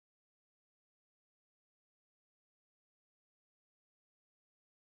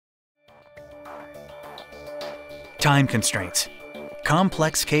Time constraints,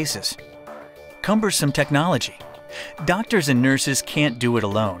 complex cases, cumbersome technology. Doctors and nurses can't do it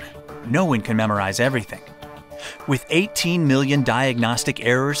alone. No one can memorize everything. With 18 million diagnostic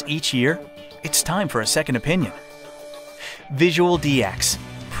errors each year, it's time for a second opinion. VisualDx,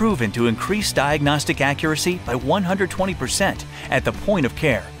 proven to increase diagnostic accuracy by 120% at the point of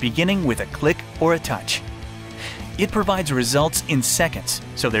care, beginning with a click or a touch. It provides results in seconds,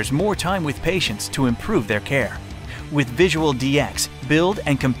 so there's more time with patients to improve their care. With VisualDx, build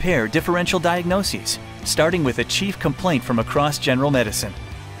and compare differential diagnoses, starting with a chief complaint from across general medicine.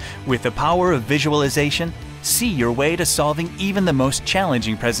 With the power of visualization, see your way to solving even the most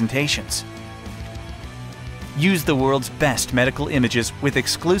challenging presentations. Use the world's best medical images with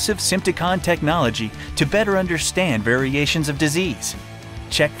exclusive Sympticon technology to better understand variations of disease.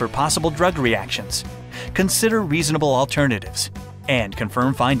 Check for possible drug reactions. Consider reasonable alternatives and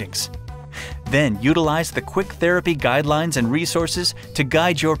confirm findings. Then utilize the quick therapy guidelines and resources to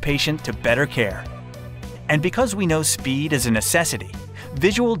guide your patient to better care. And because we know speed is a necessity,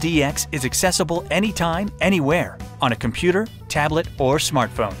 VisualDx is accessible anytime, anywhere, on a computer, tablet, or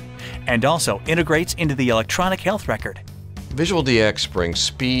smartphone, and also integrates into the electronic health record. VisualDx brings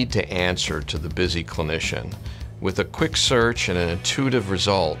speed to answer to the busy clinician. With a quick search and an intuitive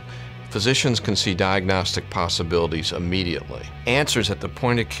result, physicians can see diagnostic possibilities immediately. Answers at the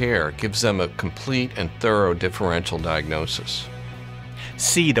point of care gives them a complete and thorough differential diagnosis.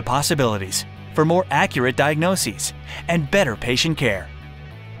 See the possibilities for more accurate diagnoses and better patient care.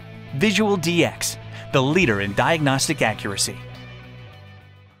 VisualDx, the leader in diagnostic accuracy.